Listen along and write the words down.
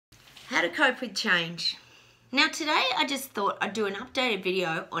How to cope with change. Now today I just thought I'd do an updated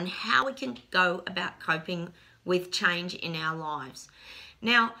video on how we can go about coping with change in our lives.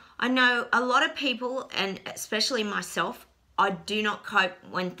 Now I know a lot of people, and especially myself, I do not cope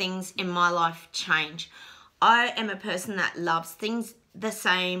when things in my life change. I am a person that loves things the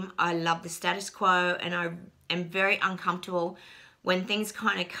same. I love the status quo, and I am very uncomfortable when things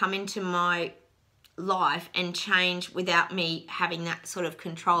kind of come into my life and change without me having that sort of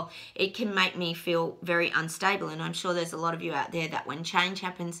control. It can make me feel very unstable, and I'm sure there's a lot of you out there that when change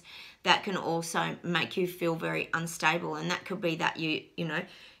happens, that can also make you feel very unstable. And that could be that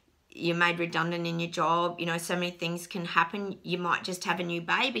you're made redundant in your job. So many things can happen. You might just have a new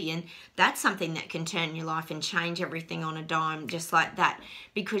baby, and that's something that can turn your life and change everything on a dime just like that,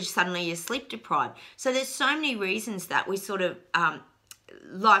 because suddenly you're sleep deprived. So there's so many reasons that we sort of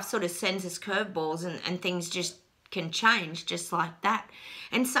life sort of sends us curveballs, and things just can change just like that.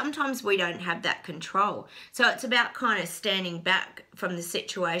 And sometimes we don't have that control. So it's about kind of standing back from the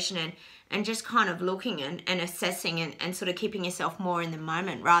situation and just kind of looking and assessing and sort of keeping yourself more in the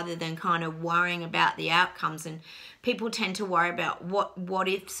moment rather than kind of worrying about the outcomes. And people tend to worry about what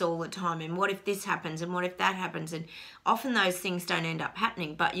ifs all the time, and what if this happens and what if that happens, and often those things don't end up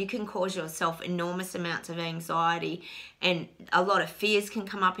happening, but you can cause yourself enormous amounts of anxiety, and a lot of fears can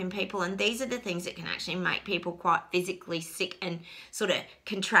come up in people, and these are the things that can actually make people quite physically sick and sort of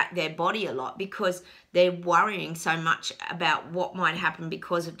contract their body a lot because they're worrying so much about what might happen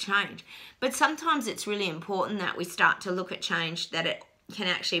because of change. But sometimes it's really important that we start to look at change, that it can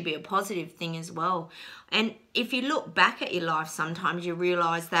actually be a positive thing as well. And if you look back at your life, sometimes you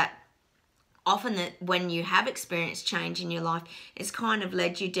realize that often that when you have experienced change in your life, it's kind of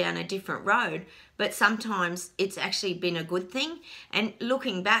led you down a different road, but sometimes it's actually been a good thing. And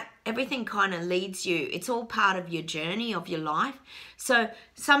looking back, everything kind of leads you, it's all part of your journey of your life. So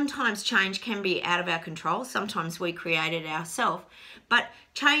sometimes change can be out of our control, sometimes we create it ourselves, but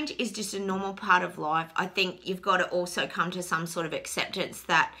change is just a normal part of life. I think you've got to also come to some sort of acceptance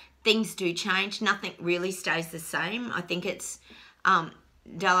that things do change, nothing really stays the same. I think it's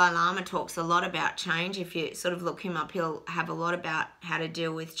Dalai Lama talks a lot about change. If you sort of look him up, he'll have a lot about how to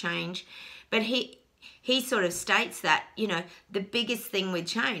deal with change. But he sort of states that, the biggest thing with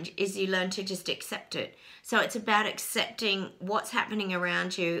change is you learn to just accept it. So it's about accepting what's happening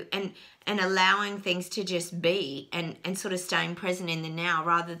around you and allowing things to just be, and sort of staying present in the now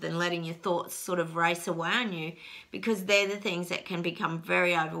rather than letting your thoughts sort of race away on you, because they're the things that can become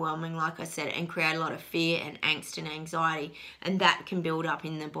very overwhelming, like I said, and create a lot of fear and angst and anxiety, and that can build up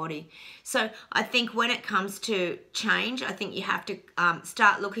in the body. So I think when it comes to change, I think you have to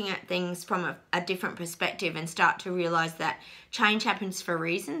start looking at things from a different perspective and start to realize that change happens for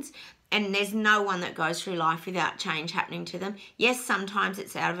reasons. And there's no one that goes through life without change happening to them. Yes, sometimes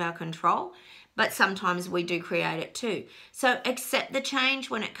it's out of our control, but sometimes we do create it too. So accept the change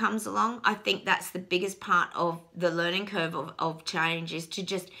when it comes along. I think that's the biggest part of the learning curve of change, is to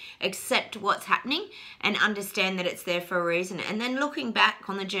just accept what's happening and understand that it's there for a reason. And then looking back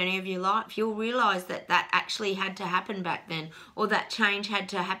on the journey of your life, you'll realize that that actually had to happen back then, or that change had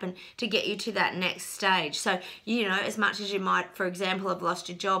to happen to get you to that next stage. So, as much as you might, for example, have lost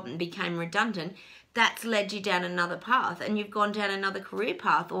your job and became redundant, that's led you down another path, and you've gone down another career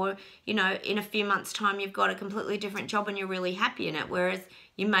path, or in a few months' time you've got a completely different job and you're really happy in it, whereas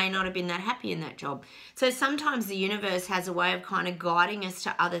you may not have been that happy in that job. So sometimes the universe has a way of kind of guiding us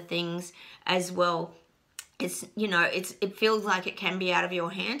to other things as well. It feels like it can be out of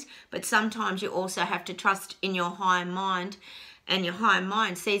your hands, but sometimes you also have to trust in your higher mind, and your higher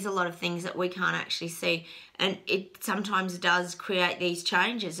mind sees a lot of things that we can't actually see. And it sometimes does create these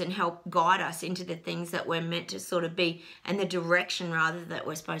changes and help guide us into the things that we're meant to sort of be, and the direction rather that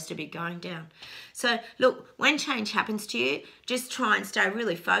we're supposed to be going down. So look, when change happens to you, just try and stay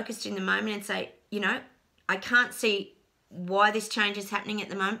really focused in the moment and say, I can't see why this change is happening at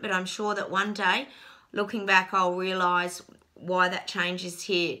the moment, but I'm sure that one day, looking back, I'll realize why that change is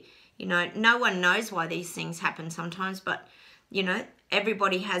here. No one knows why these things happen sometimes, but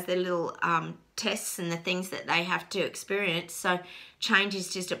everybody has their little tests and the things that they have to experience. So change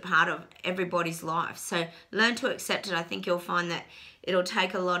is just a part of everybody's life. So learn to accept it. I think you'll find that it'll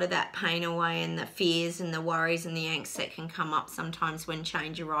take a lot of that pain away, and the fears and the worries and the angst that can come up sometimes when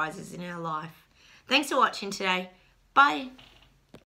change arises in our life. Thanks for watching today. Bye.